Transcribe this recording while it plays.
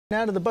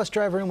Now to the bus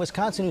driver in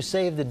Wisconsin who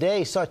saved the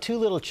day. Saw two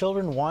little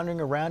children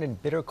wandering around in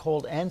bitter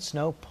cold and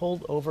snow,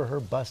 pulled over her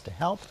bus to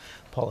help.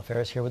 Paula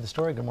Ferris here with the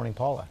story. Good morning,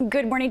 Paula.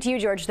 Good morning to you,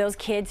 George. Those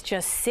kids,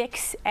 just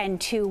 6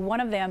 and 2, one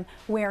of them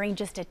wearing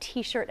just a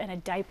t-shirt and a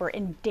diaper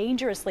in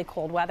dangerously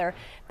cold weather.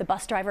 The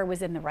bus driver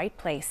was in the right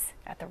place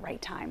at the right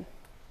time.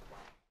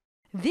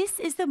 This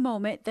is the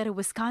moment that a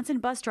Wisconsin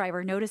bus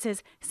driver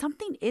notices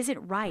something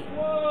isn't right.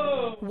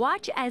 Whoa.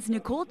 Watch as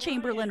Nicole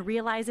Chamberlain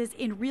realizes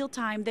in real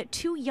time that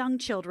two young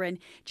children,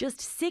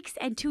 just 6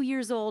 and 2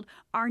 years old,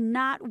 are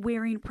not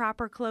wearing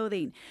proper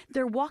clothing.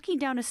 They're walking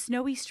down a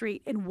snowy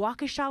street in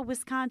Waukesha,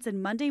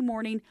 Wisconsin, Monday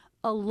morning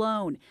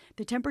alone.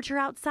 The temperature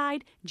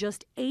outside,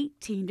 just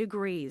 18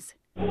 degrees.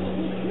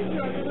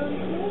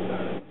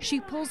 She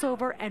pulls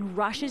over and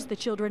rushes the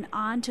children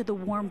onto the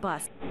warm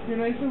bus. You're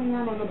nice and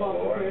warm on the bus,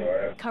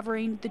 okay?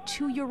 Covering the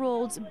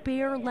 2-year-old's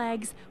bare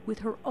legs with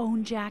her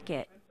own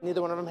jacket.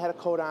 Neither one of them had a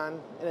coat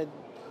on, and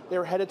they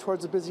were headed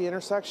towards a busy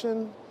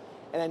intersection,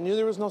 and I knew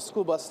there was no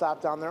school bus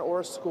stop down there or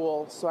a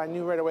school, so I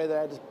knew right away that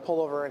I had to pull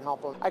over and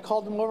help them. I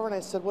called them over and I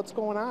said, "What's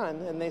going on?"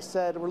 And they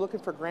said, "We're looking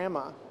for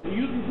Grandma." Are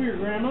you looking for your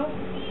grandma?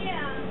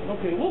 Yeah.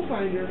 Okay, we'll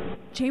find her.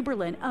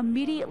 Chamberlain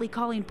immediately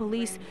calling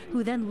police,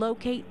 who then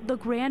locate the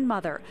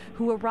grandmother,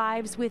 who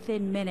arrives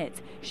within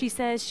minutes. She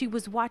says she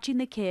was watching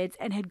the kids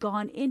and had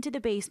gone into the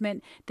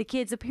basement, the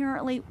kids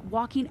apparently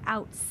walking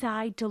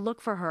outside to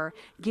look for her,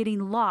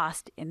 getting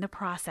lost in the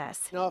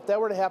process. You know, if that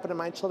were to happen to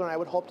my children, I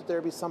would hope that there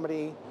would be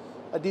somebody,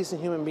 a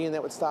decent human being,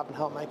 that would stop and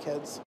help my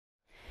kids.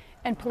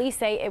 And police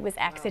say it was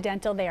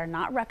accidental. They are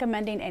not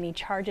recommending any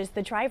charges.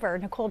 The driver,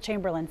 Nicole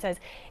Chamberlain, says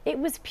it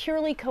was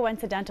purely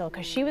coincidental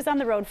because she was on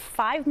the road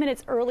 5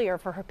 minutes earlier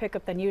for her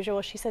pickup than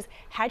usual. She says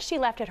had she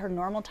left at her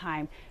normal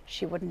time,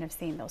 she wouldn't have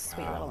seen those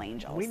sweet little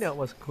angels. We know it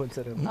wasn't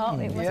coincidental. Oh,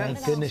 it wasn't.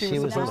 Thank goodness she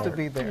was supposed to there.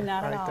 be there.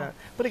 Not at all.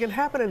 But it can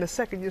happen in a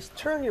second. Just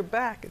turn your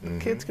back and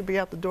the kids could be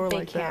out the door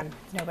like that.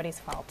 It's nobody's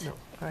fault. No,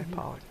 I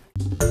apologize.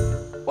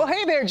 Well,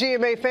 hey there,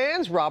 GMA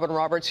fans. Robin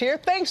Roberts here.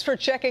 Thanks for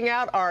checking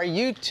out our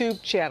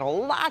YouTube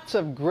channel. Lots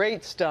of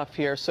great stuff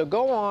here. So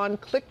go on,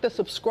 click the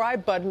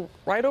subscribe button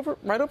right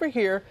over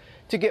here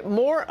to get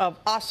more of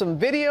awesome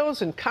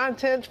videos and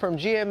content from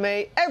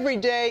GMA every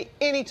day,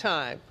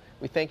 anytime.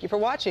 We thank you for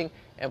watching,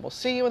 and we'll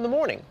see you in the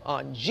morning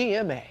on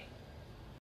GMA.